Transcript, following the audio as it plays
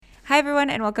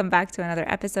everyone, and welcome back to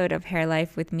another episode of Hair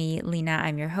Life with me, Lena.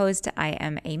 I'm your host. I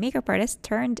am a makeup artist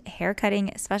turned hair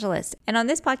cutting specialist. And on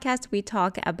this podcast, we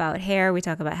talk about hair, we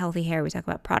talk about healthy hair, we talk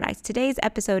about products. Today's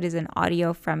episode is an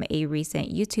audio from a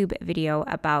recent YouTube video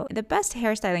about the best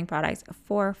hairstyling products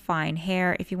for fine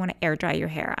hair if you want to air dry your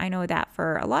hair. I know that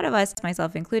for a lot of us,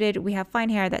 myself included, we have fine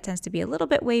hair that tends to be a little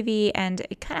bit wavy and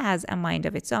it kind of has a mind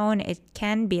of its own. It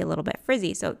can be a little bit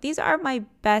frizzy. So these are my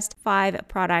best 5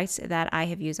 products that I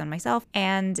have used on myself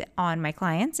and on my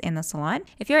clients in the salon.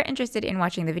 If you're interested in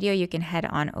watching the video, you can head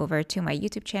on over to my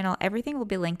YouTube channel. Everything will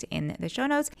be linked in the show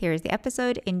notes. Here is the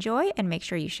episode. Enjoy and make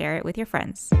sure you share it with your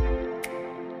friends.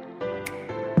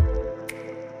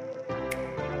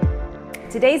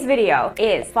 Today's video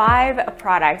is 5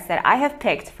 products that I have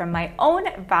picked from my own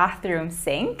bathroom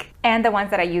sink and the ones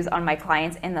that I use on my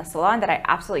clients in the salon that I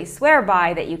absolutely swear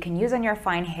by that you can use on your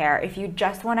fine hair if you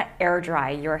just want to air dry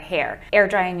your hair. Air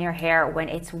drying your hair when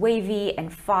it's wavy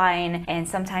and fine and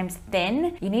sometimes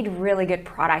thin, you need really good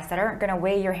products that aren't going to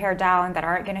weigh your hair down, that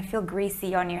aren't going to feel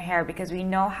greasy on your hair, because we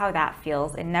know how that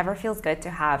feels. It never feels good to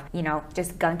have,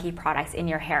 just gunky products in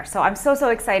your hair. So I'm so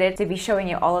excited to be showing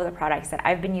you all of the products that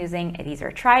I've been using. These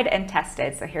are tried and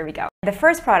tested, so here we go. The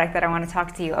first product that I want to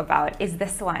talk to you about is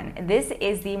this one. This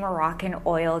is the Moroccan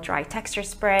Oil Dry Texture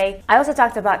Spray. I also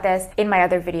talked about this in my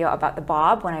other video about the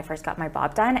bob when I first got my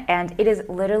bob done, and it is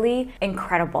literally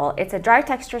incredible. It's a dry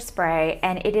texture spray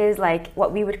and it is like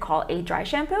what we would call a dry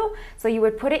shampoo. So you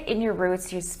would put it in your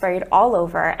roots, you spray it all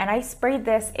over, and I sprayed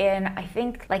this in, I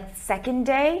think, like second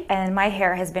day, and my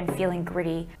hair has been feeling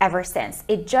gritty ever since.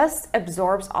 It just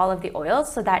absorbs all of the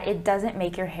oils so that it doesn't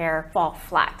make your hair fall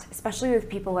flat, especially with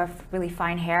people who have really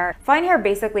fine hair. Fine hair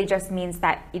basically just means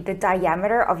that the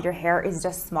diameter of your hair is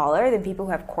just smaller than people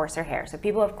who have coarser hair. So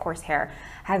people who have coarse hair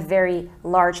have very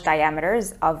large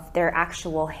diameters of their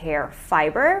actual hair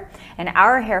fiber, and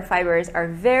our hair fibers are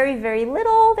very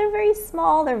little. They're very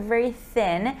small, they're very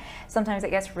thin. Sometimes it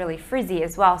gets really frizzy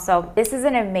as well. So this is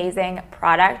an amazing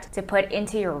product to put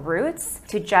into your roots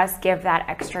to just give that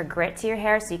extra grit to your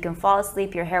hair so you can fall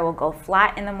asleep. Your hair will go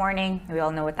flat in the morning. We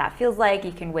all know what that feels like.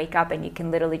 You can wake up and you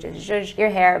can literally just zhuzh your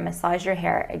hair, massage your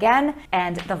hair again,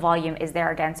 and the volume is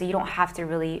there again. So you don't have to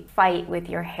really fight with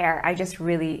your hair. I just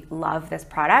really love this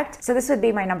product. So this would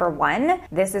be my number 1.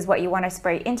 This is what you want to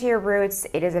spray into your roots.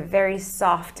 It is a very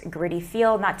soft, gritty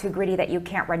feel, not too gritty that you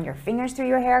can't run your fingers through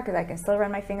your hair, because I can still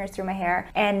run my fingers through my hair,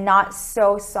 and not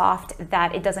so soft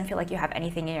that it doesn't feel like you have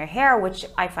anything in your hair, which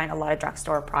I find a lot of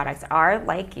drugstore products are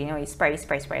like, you spray,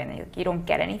 and then you don't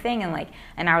get anything, and like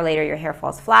an hour later your hair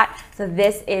falls flat. So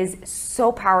this is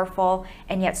so powerful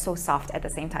and yet so soft at the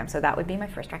same time. So that would be my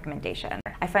first recommendation.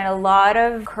 I find a lot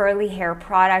of curly hair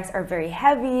products are very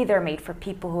heavy. They're made for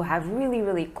people who have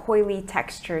really coily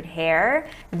textured hair.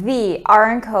 The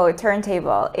Aranco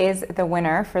turntable is the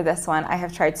winner for this one. I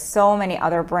have tried so many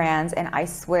other brands and I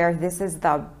swear this is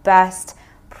the best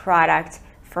product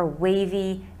for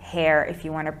wavy hair if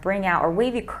you want to bring out, or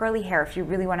wavy curly hair if you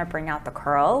really want to bring out the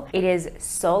curl. It is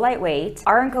so lightweight.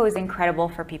 Aranco is incredible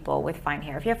for people with fine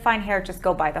hair. If you have fine hair, just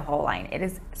go buy the whole line. It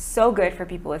is so good for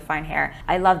people with fine hair.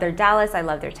 I love their Dallas, I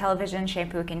love their television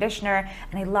shampoo, conditioner,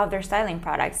 and I love their styling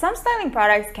products. Some styling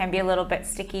products can be a little bit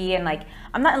sticky, and like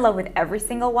I'm not in love with every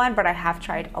single one, but I have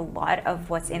tried a lot of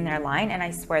what's in their line, and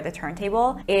I swear the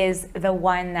turntable is the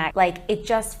one that, like, it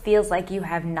just feels like you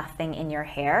have nothing in your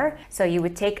hair. So you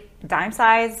would take dime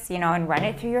size, and run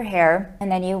it through your hair, and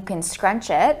then you can scrunch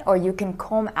it, or you can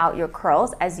comb out your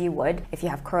curls as you would if you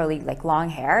have curly, like, long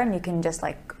hair, and you can just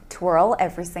like twirl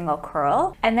every single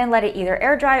curl and then let it either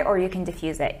air dry or you can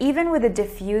diffuse it. Even with a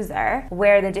diffuser,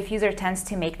 where the diffuser tends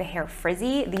to make the hair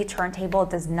frizzy, the turntable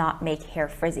does not make hair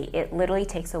frizzy. It literally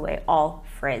takes away all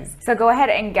frizz. So go ahead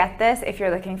and get this if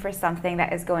you're looking for something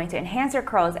that is going to enhance your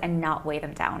curls and not weigh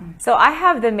them down. So I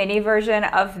have the mini version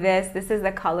of this. This is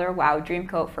the Color Wow Dream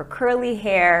Coat for curly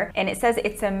hair, and it says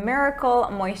it's a miracle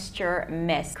moisture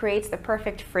mist. Creates the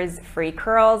perfect frizz-free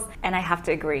curls, and I have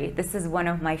to agree, this is one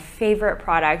of my favorite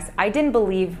products. I didn't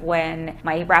believe when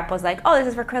my rep was like, oh, this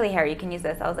is for curly hair, you can use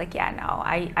this. I was like, yeah, no.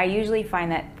 I usually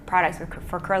find that products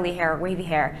for curly hair, wavy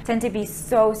hair, tend to be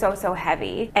so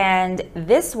heavy. And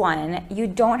this one, you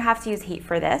don't have to use heat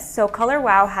for this. So Color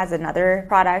Wow has another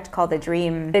product called the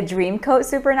Dream Coat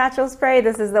Supernatural Spray.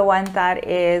 This is the one that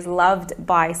is loved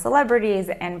by celebrities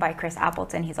and by Chris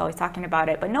Appleton. He's always talking about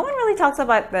it, but no one really talks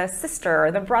about the sister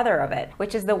or the brother of it,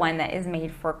 which is the one that is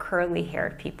made for curly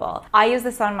haired people. I use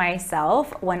this on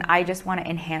myself when I just want to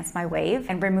enhance my wave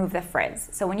and remove the frizz.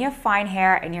 So when you have fine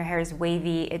hair and your hair is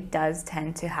wavy, it does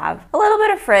tend to have a little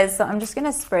bit of frizz. So I'm just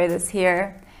gonna spray this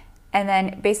here, and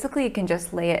then basically you can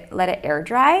just let it air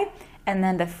dry. and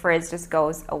then the frizz just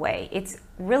goes away. It's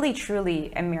really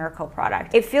truly a miracle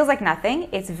product. It feels like nothing.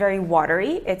 It's very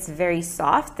watery. It's very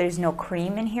soft. There's no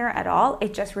cream in here at all.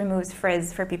 It just removes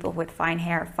frizz for people with fine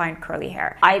hair, fine curly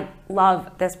hair. I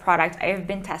love this product. I have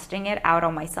been testing it out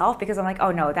on myself because I'm like,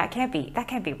 oh no, that can't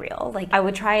be real. Like I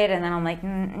would try it and then I'm like,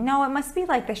 no, it must be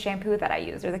like the shampoo that I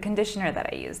use or the conditioner that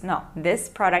I use. No, this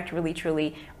product really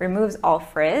truly removes all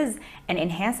frizz and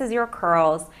enhances your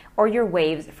curls or your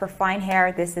waves. For fine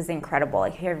hair, this is incredible.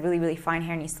 Like if you have really, really fine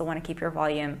hair and you still want to keep your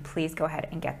volume, please go ahead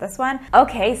and get this one.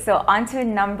 Okay, so on to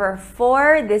number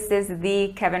 4. This is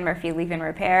the Kevin Murphy Leave-In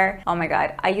Repair. Oh my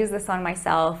God, I use this on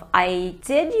myself. I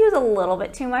did use a little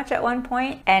bit too much at one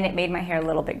point and it made my hair a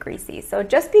little bit greasy. So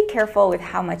just be careful with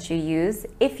how much you use.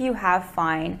 If you have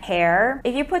fine hair,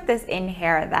 if you put this in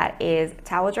hair that is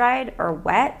towel dried or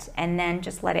wet and then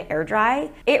just let it air dry,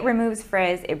 it removes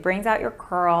frizz, it brings out your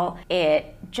curl,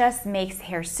 it just makes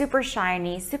hair super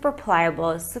shiny, super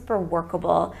pliable, super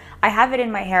workable. I have it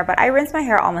in my hair, but I rinse my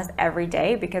hair almost every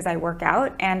day because I work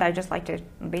out and I just like to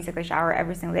basically shower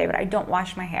every single day, but I don't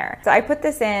wash my hair. So I put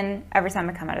this in every time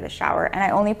I come out of the shower, and I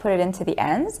only put it into the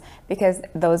ends because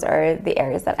those are the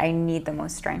areas that I need the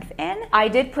most strength in. I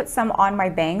did put some on my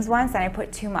bangs once and I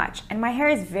put too much, and my hair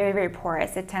is very, very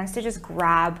porous. It tends to just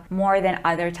grab more than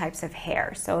other types of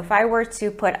hair. So if I were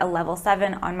to put a level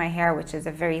 7 on my hair, which is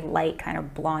a very light kind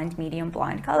of blonde, medium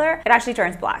blonde color, it actually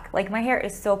turns black. Like my hair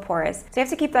is so porous. So you have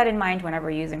to keep that in mind whenever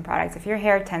using products. If your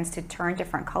hair tends to turn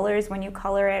different colors when you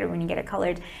color it or when you get it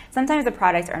colored, sometimes the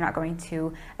products are not going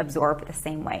to absorb the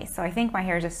same way. So I think my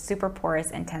hair is just super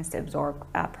porous and tends to absorb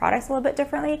products a little bit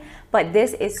differently, but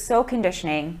this is so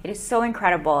conditioning. It is so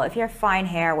incredible. If you have fine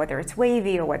hair, whether it's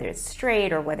wavy or whether it's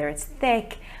straight or whether it's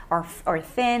thick or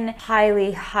thin,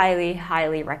 highly, highly,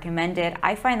 highly recommended.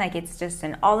 I find like it's just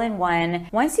an all-in-one.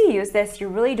 Once you use this, you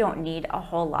really don't need a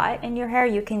whole lot in your hair.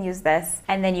 You can use this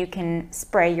and then you can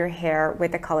spray your hair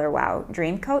with the Color Wow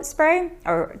Dream Coat spray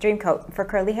or Dream Coat for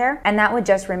curly hair. And that would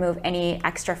just remove any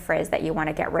extra frizz that you want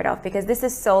to get rid of, because this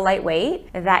is so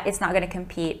lightweight that it's not going to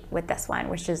compete with this one,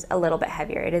 which is a little bit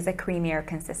heavier. It is a creamier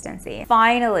consistency.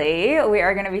 Finally, we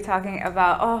are going to be talking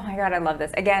about, oh my God, I love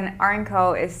this. Again,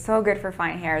 R&Co is so good for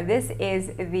fine hair. This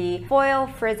is the Foil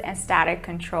Frizz and Static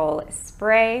Control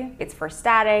Spray. It's for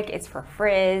static, it's for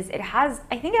frizz. It has,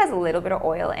 I think it has a little bit of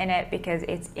oil in it because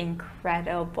it's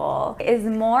incredible. It's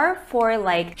more for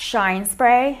like shine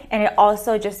spray, and it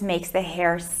also just makes the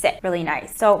hair sit really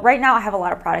nice. So right now I have a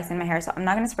lot of products in my hair, so I'm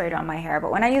not gonna spray it on my hair,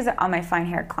 but when I use it on my fine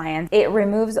hair clients, it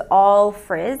removes all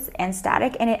frizz and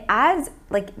static, and it adds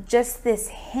like just this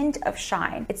hint of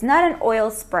shine. It's not an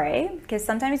oil spray, because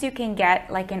sometimes you can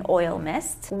get like an oil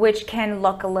mist, which can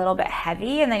look a little bit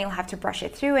heavy and then you'll have to brush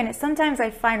it through. And sometimes I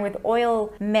find with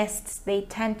oil mists, they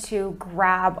tend to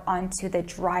grab onto the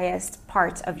driest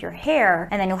parts of your hair,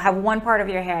 and then you'll have one part of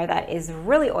your hair that is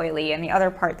really oily and the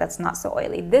other part that's not so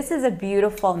oily. This is a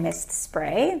beautiful mist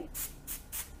spray.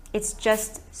 It's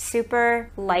just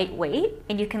super lightweight,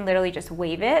 and you can literally just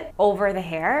wave it over the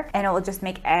hair and it will just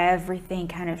make everything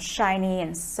kind of shiny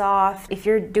and soft. If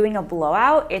you're doing a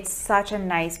blowout, it's such a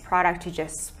nice product to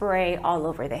just spray all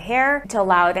over the hair to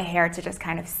allow the hair to just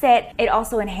kind of sit. It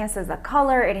also enhances the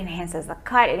color, it enhances the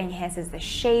cut, it enhances the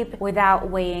shape without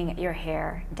weighing your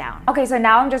hair down. Okay, so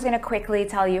now I'm just gonna quickly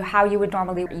tell you how you would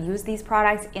normally use these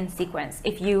products in sequence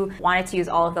if you wanted to use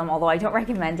all of them, although I don't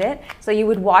recommend it. So you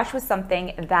would wash with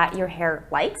something that your hair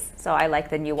likes. So I like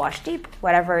the new Wash Deep.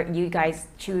 Whatever you guys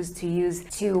choose to use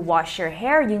to wash your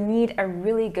hair, you need a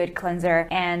really good cleanser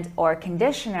and or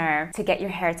conditioner to get your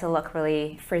hair to look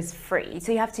really frizz-free.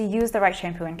 So you have to use the right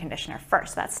shampoo and conditioner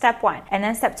first. That's step 1. And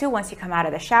then step 2, once you come out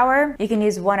of the shower, you can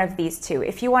use one of these two.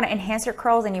 If you want to enhance your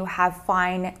curls and you have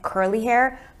fine curly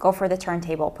hair, go for the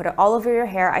turntable. Put it all over your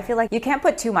hair. I feel like you can't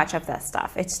put too much of this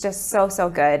stuff. It's just so, so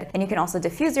good. And you can also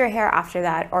diffuse your hair after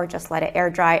that or just let it air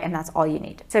dry, and that's all you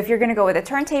need. So if you're gonna go with a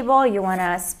turntable, you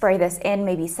wanna spray this in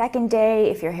maybe second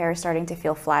day. If your hair is starting to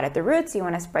feel flat at the roots, you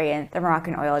wanna spray in the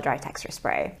Moroccanoil Dry Texture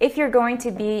Spray. If you're going to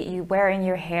be wearing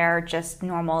your hair just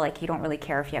normal, like you don't really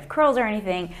care if you have curls or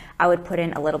anything, I would put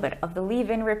in a little bit of the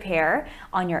Leave-In Repair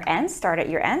on your ends, start at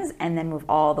your ends, and then move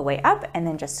all the way up, and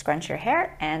then just scrunch your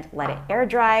hair and let it air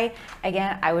dry.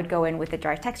 Again, I would go in with the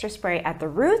Dry Texture Spray at the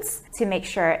roots to make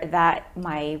sure that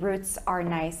my roots are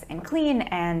nice and clean,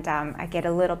 and I get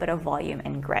a little bit of volume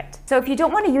and grit. So if you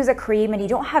don't want to use a cream and you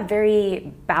don't have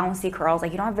very bouncy curls,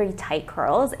 like you don't have very tight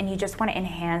curls, and you just want to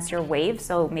enhance your wave,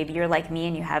 so maybe you're like me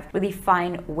and you have really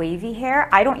fine wavy hair,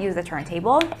 I don't use the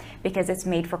turntable because it's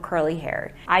made for curly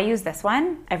hair. I use this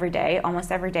one every day,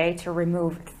 almost every day, to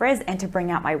remove frizz and to bring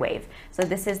out my wave. So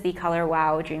this is the Color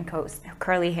Wow Dream Coat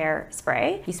Curly Hair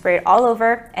Spray. spray. You spray it all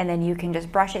over, and then you can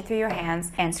just brush it through your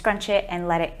hands and scrunch it and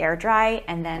let it air dry.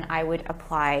 And then I would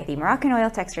apply the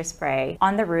Moroccanoil texture spray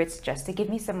on the roots just to give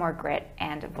me some more grit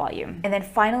and volume. And then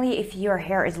finally, if your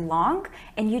hair is long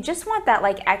and you just want that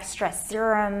like extra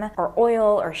serum or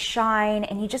oil or shine,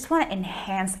 and you just want to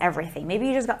enhance everything. Maybe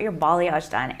you just got your balayage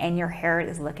done and your hair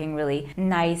is looking really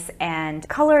nice and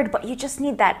colored, but you just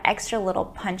need that extra little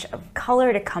punch of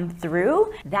color to come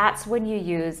through. That's when you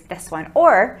use this one.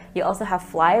 Or you also have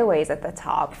flyaways at the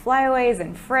top. Flyaways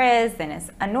and frizz, and it's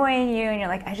annoying you and you're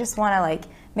like, I just want to like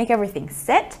make everything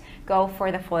sit. Go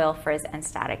for the foil frizz and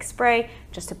static spray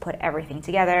just to put everything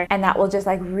together, and that will just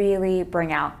like really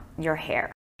bring out your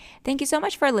hair. Thank you so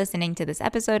much for listening to this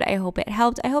episode. I hope it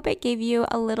helped. I hope it gave you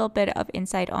a little bit of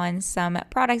insight on some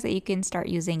products that you can start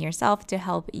using yourself to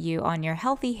help you on your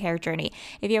healthy hair journey.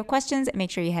 If you have questions,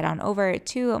 make sure you head on over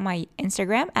to my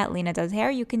Instagram at Lena Does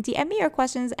Hair. You can DM me your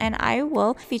questions and I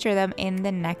will feature them in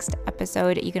the next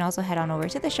episode. You can also head on over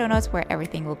to the show notes where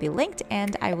everything will be linked,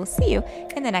 and I will see you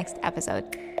in the next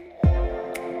episode.